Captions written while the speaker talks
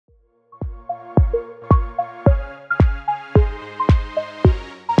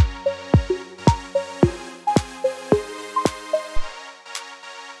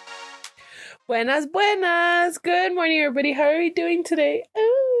Buenas, buenas. Good morning, everybody. How are we doing today?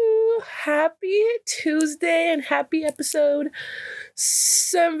 Ooh, happy Tuesday and happy episode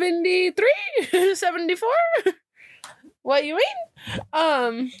 73, 74. What you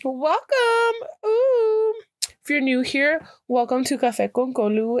mean? Welcome. Ooh. If you're new here, welcome to Café con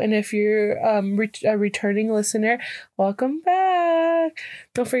Colu. And if you're a returning listener, welcome back.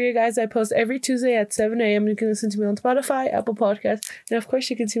 Don't forget, guys, I post every Tuesday at 7 a.m. You can listen to me on Spotify, Apple Podcasts, and of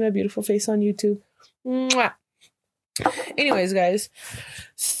course, you can see my beautiful face on YouTube. Mwah. Anyways, guys,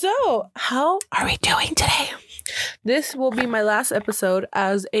 so how are we doing today? This will be my last episode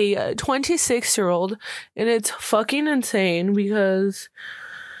as a 26-year-old, and it's fucking insane because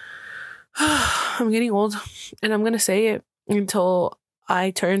I'm getting old, and I'm gonna say it until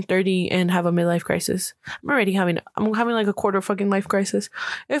I turn 30 and have a midlife crisis. I'm having like a quarter fucking life crisis.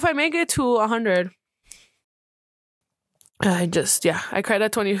 If I make it to 100, I cried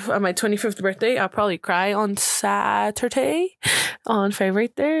at my 25th birthday. I'll probably cry on Saturday, on February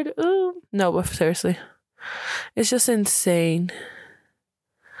 3rd. Ooh, no, but seriously, it's just insane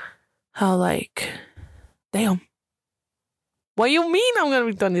how, like, damn. What you mean I'm gonna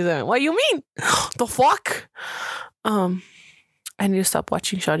be 27? What you mean? The fuck? I need to stop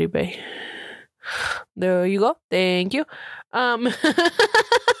watching Shawty Bay. There you go. Thank you.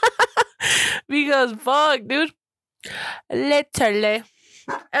 Because fuck, dude. Literally.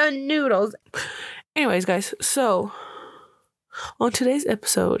 And noodles. Anyways, guys, so on today's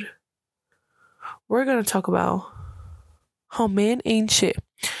episode, we're gonna talk about how men ain't shit.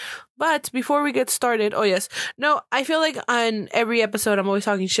 But before we get started, I feel like on every episode I'm always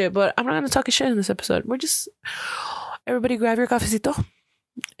talking shit, but I'm not going to talk shit in this episode. Everybody grab your cafecito,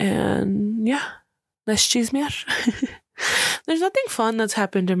 and let's chismear. There's nothing fun that's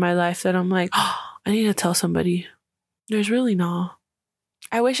happened in my life that I'm like, I need to tell somebody. There's really not.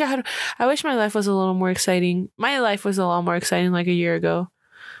 I wish my life was a little more exciting. My life was a lot more exciting like a year ago.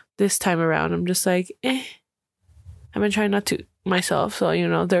 This time around, I'm just like, I've been trying not to myself, so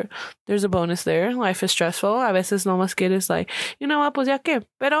there's a bonus there. Life is stressful. A veces no más quieres, like, pues ya que,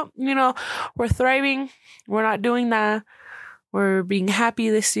 pero we're thriving. We're not doing that. We're being happy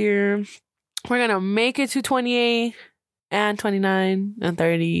this year. We're gonna make it to 28 and 29 and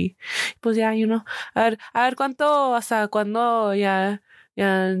 30. Pues ya, a ver cuánto, hasta cuando ya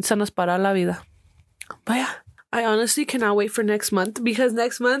se nos para la vida. But yeah, I honestly cannot wait for next month, because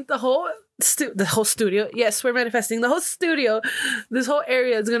next month the whole studio, yes, we're manifesting, the whole studio, this whole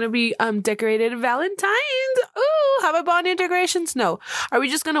area is gonna be decorated Valentine's. Ooh, how about decorations? No. Are we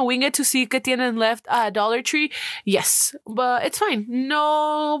just gonna wing it to see que tienen left Dollar Tree? Yes, but it's fine.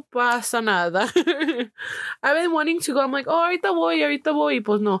 No pasa nada. I've been wanting to go. I'm like, ahorita voy.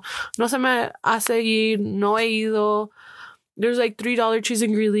 Pues no se me hace ir. No he ido. There's like $3 Trees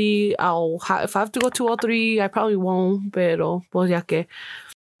in Greeley. If I have to go to all three, I probably won't, pero pues ya que.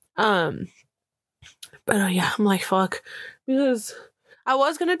 But yeah, I'm like, fuck, because I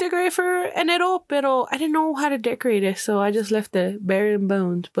was gonna decorate for enero, pero I didn't know how to decorate it, so I just left it bare and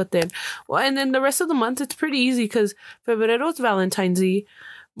bones. But then, and then the rest of the month, it's pretty easy, because febrero is Valentine's Day,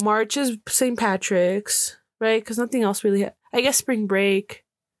 March is St. Patrick's, right? Because nothing else really. I guess spring break.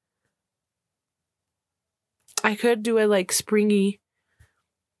 I could do it like springy,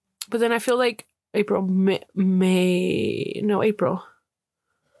 but then I feel like April.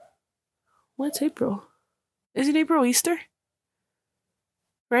 What's April? Isn't April Easter?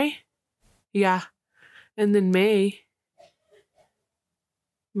 Right? Yeah. And then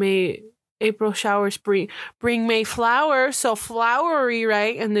April showers, bring May flowers, so flowery,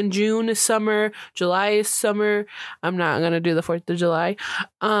 right? And then June is summer, July is summer. I'm not gonna do the 4th of July.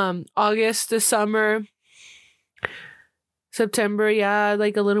 August is summer. September,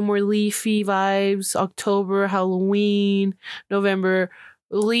 like a little more leafy vibes. October, Halloween. November,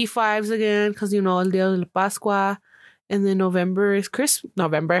 leaf vibes again, because El Día de la Pascua. And then December is Christmas.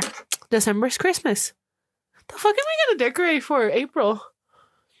 The fuck am I gonna decorate for April?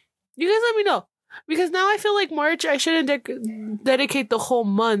 You guys let me know, because now I feel like March I shouldn't dedicate the whole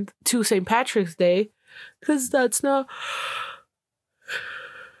month to St. Patrick's Day, because that's not.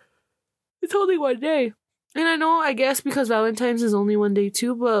 It's only one day. And I guess because Valentine's is only one day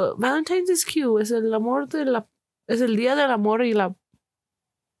too, but Valentine's is cute. Es el día del amor y la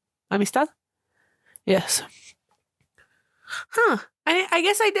amistad. Yes. Huh. I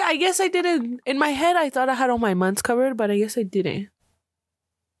guess I didn't. In my head, I thought I had all my months covered, but I guess I didn't.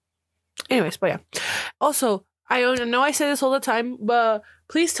 Anyways, but yeah. Also, I know I say this all the time, but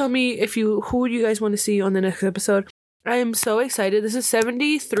please tell me who you guys want to see on the next episode. I am so excited. This is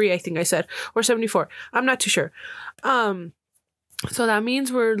 73, I think I said, or 74. I'm not too sure. So that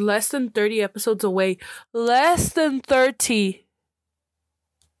means we're less than 30 episodes away. Less than 30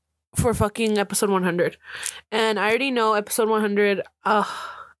 for fucking episode 100. And I already know episode 100,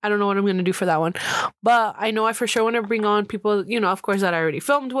 I don't know what I'm going to do for that one. But I know I for sure want to bring on people, you know, of course, that I already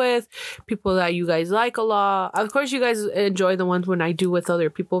filmed with, people that you guys like a lot. Of course, you guys enjoy the ones when I do with other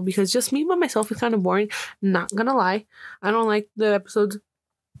people, because just me by myself is kind of boring. Not going to lie. I don't like the episodes,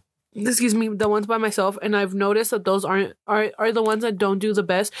 the ones by myself. And I've noticed that those are the ones that don't do the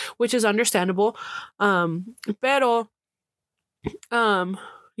best, which is understandable. Pero,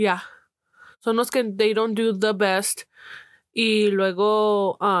 yeah. So no es que they don't do the best. Y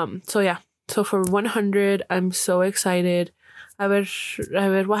luego, so yeah. So for 100, I'm so excited. A ver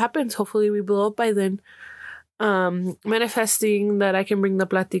what happens. Hopefully we blow up by then. Manifesting that I can bring the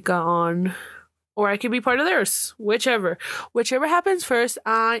Platica on, or I can be part of theirs. Whichever happens first,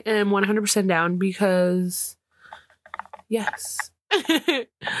 I am 100% down, because yes.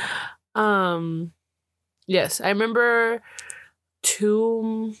 Yes, I remember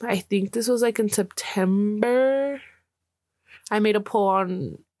I think this was like in September, I made a poll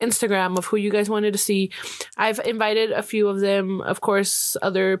on Instagram of who you guys wanted to see. I've invited a few of them. Of course,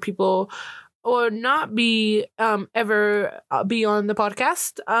 other people or not be ever be on the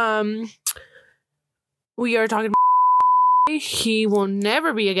podcast. We are talking about he will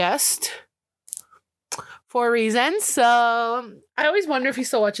never be a guest for reasons. So I always wonder if he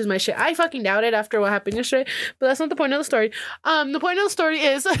still watches my shit. I fucking doubt it after what happened yesterday, but that's not the point of the story. The point of the story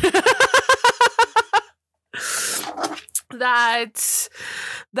is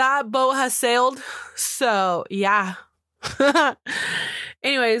that boat has sailed. So yeah.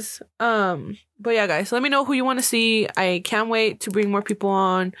 Anyways, but yeah, guys, let me know who you want to see. I can't wait to bring more people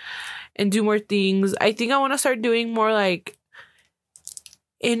on and do more things. I think I want to start doing more like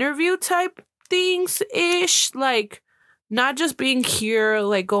interview type things ish, like not just being here,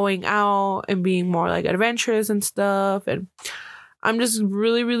 like going out and being more like adventurous and stuff. And I'm just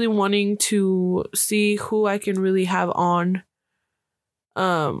really, really wanting to see who I can really have on,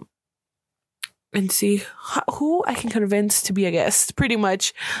 and see who I can convince to be a guest, pretty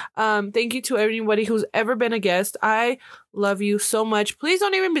much. Thank you to everybody who's ever been a guest. I love you so much. Please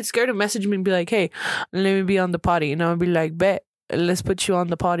don't even be scared to message me and be like, hey, let me be on the potty. And I'll be like, bet, let's put you on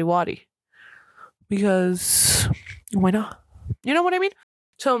the potty waddy. Because why not? You know what I mean?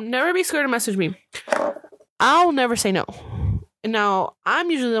 So never be scared to message me. I'll never say no. And now I'm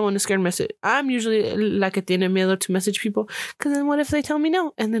usually the one who's scared to message. I'm usually like at the end of miedo to message people. Because then what if they tell me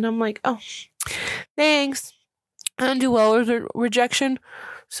no? And then I'm like, oh, thanks. I don't do well with rejection.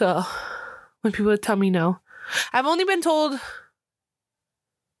 So when people tell me no, I've only been told,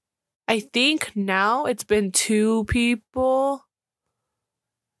 I think now it's been 2 people.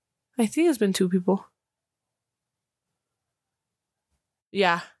 I think it's been 2 people.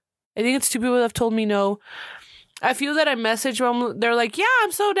 Yeah. I think it's 2 people that have told me no. I feel that I messaged them. They're like, yeah,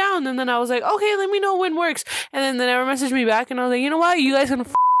 I'm so down. And then I was like, okay, let me know when works. And then they never messaged me back. And I was like, you know what? You guys can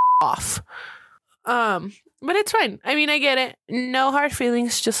off. But it's fine. I mean, I get it. No hard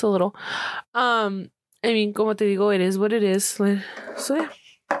feelings, just a little. I mean, como te digo, it is what it is. So yeah.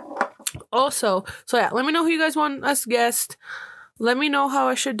 Also, so yeah, let me know who you guys want as guest. Let me know how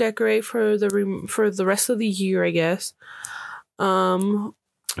I should decorate for the rest of the year, I guess.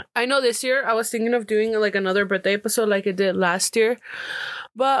 I know this year I was thinking of doing like another birthday episode like I did last year,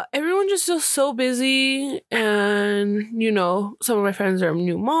 but everyone just feels so busy, and you know, some of my friends are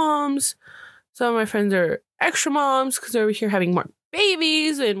new moms, some of my friends are extra moms because they're over here having more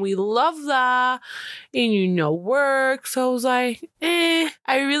babies, and we love that, and you know, work. So I was like, I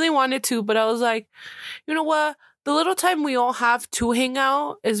really wanted to, but I was like, you know what? The little time we all have to hang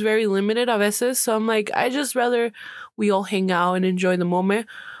out is very limited a veces. So I'm like, I just rather we all hang out and enjoy the moment.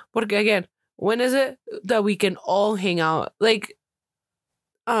 Porque again, when is it that we can all hang out? Like,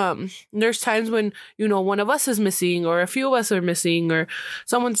 there's times when, you know, one of us is missing, or a few of us are missing, or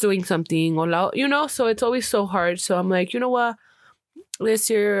someone's doing something, or, you know, so it's always so hard. So I'm like, you know what? This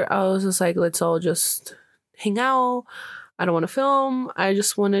year I was just like, let's all just hang out. I don't want to film. I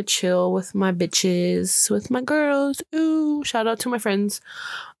just want to chill with my bitches, with my girls. Ooh, shout out to my friends.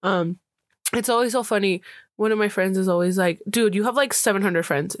 It's always so funny. One of my friends is always like, dude, you have like 700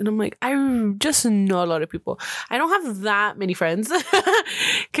 friends. And I'm like, I just know a lot of people. I don't have that many friends.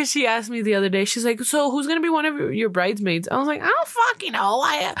 Because she asked me the other day, she's like, so who's going to be one of your bridesmaids? I was like, I don't fucking know.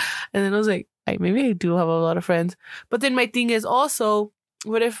 And then I was like, maybe I do have a lot of friends. But then my thing is also,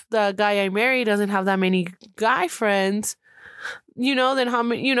 what if the guy I marry doesn't have that many guy friends? You know, then how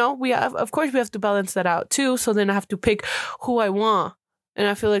many, you know, of course we have to balance that out too. So then I have to pick who I want. And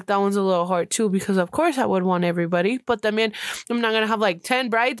I feel like that one's a little hard too, because of course I would want everybody. But then I'm not going to have like 10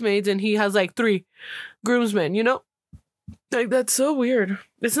 bridesmaids and he has like 3 groomsmen, you know? Like, that's so weird.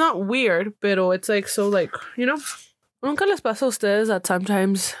 It's not weird, pero it's like so like, you know? Nunca les pasa a ustedes that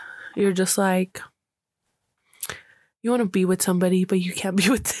sometimes you're just like, you want to be with somebody, but you can't be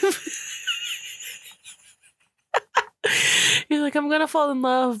with them. You're like, I'm going to fall in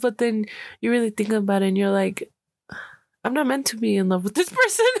love, but then you really think about it and you're like, I'm not meant to be in love with this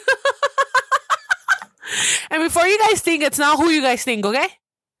person. And before you guys think, it's not who you guys think, okay?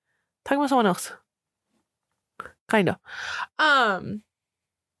 Talking about someone else. Kind of.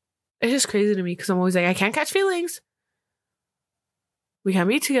 It's just crazy to me because I'm always like, I can't catch feelings. We can't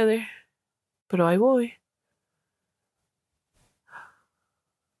be together. Pero ahí voy.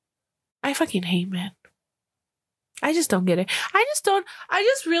 I fucking hate men. I just don't get it. I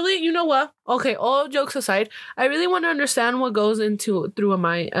just really, you know what? Okay, all jokes aside, I really want to understand what goes through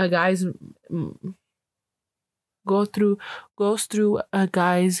a guy's goes through a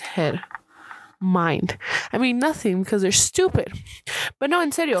guy's head. Mind. I mean, nothing, because they're stupid. But no,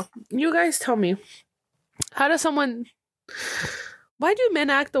 in serio, you guys tell me, why do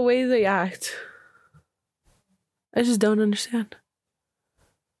men act the way they act? I just don't understand.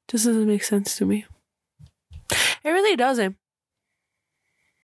 This doesn't make sense to me. It really doesn't.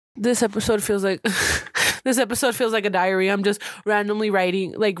 This episode feels like a diary. I'm just randomly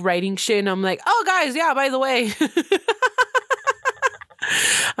writing shit, and I'm like, oh guys, yeah, by the way.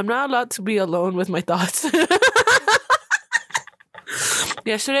 I'm not allowed to be alone with my thoughts.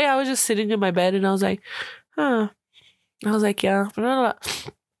 Yesterday I was just sitting in my bed and I was like, I was like, yeah,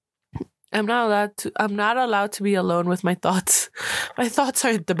 I'm not allowed to be alone with my thoughts. My thoughts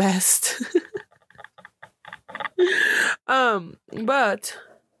aren't the best. But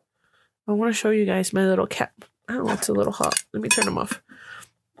I want to show you guys my little cat. I don't know, it's a little hot. Let me turn them off.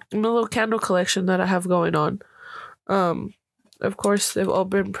 My little candle collection that I have going on. Of course, they've all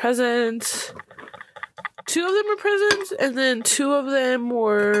been presents. 2 of them were presents, and then 2 of them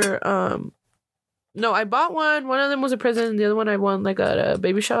were, no, I bought one. One of them was a present, and the other one I won, like, at a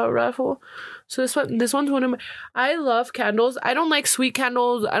baby shower raffle. So this one's one of my, I love candles. I don't like sweet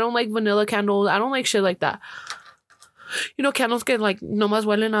candles. I don't like vanilla candles. I don't like shit like that. You know, candles get, like, nomás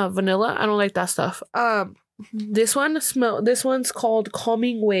huelen a vanilla. I don't like that stuff. This one's called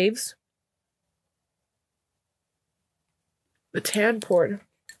Calming Waves. The tan port.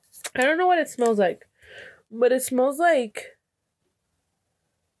 I don't know what it smells like, but it smells like,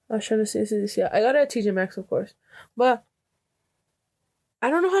 I was trying to say this. Yeah, I got it at TJ Maxx, of course, but I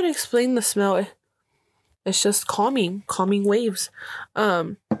don't know how to explain the smell. It's just calming waves. Yeah,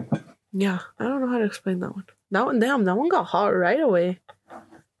 I don't know how to explain that one. That one got hot right away.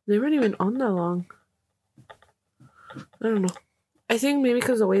 They weren't even on that long. I don't know. I think maybe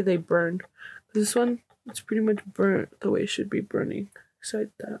because of the way they burn. This one, it's pretty much burnt the way it should be burning. Besides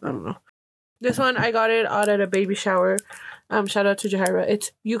that, I don't know. This one, I got it out at a baby shower. Shout out to Jahaira.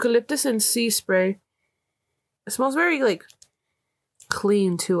 It's eucalyptus and sea spray. It smells very, like,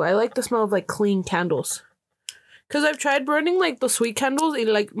 clean, too. I like the smell of, like, clean candles. Because I've tried burning, like, the sweet candles, and,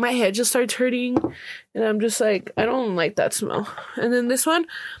 like, my head just starts hurting. And I'm just like, I don't like that smell. And then this one,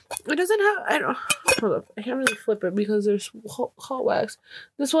 it doesn't have, hold up. I can't really flip it because there's hot wax.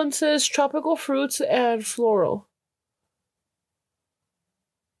 This one says tropical fruits and floral.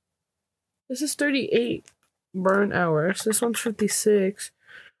 This is 38 burn hours. This one's 56.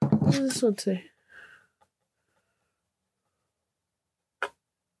 What does this one say?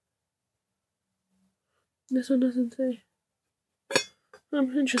 This one doesn't say.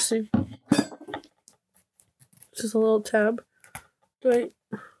 Interesting. This is a little tab. It's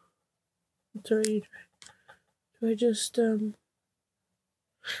already dry. Do I just, I don't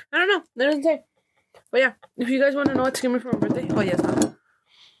know. It doesn't say. But yeah, if you guys want to know what to give me for my birthday, oh yes.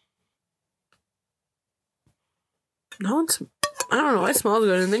 No, I don't know. It smells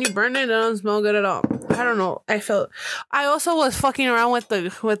good, and then you burn it, it doesn't smell good at all. I don't know. I also was fucking around with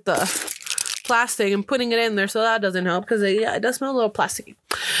the plastic and putting it in there, so that doesn't help because it does smell a little plasticky.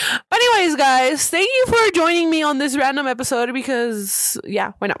 But anyways, guys, thank you for joining me on this random episode because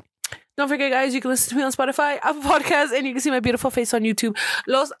yeah, why not? Don't forget, guys, you can listen to me on Spotify, Apple Podcasts, and you can see my beautiful face on YouTube.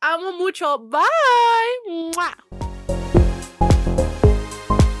 Los amo mucho. Bye. Mwah.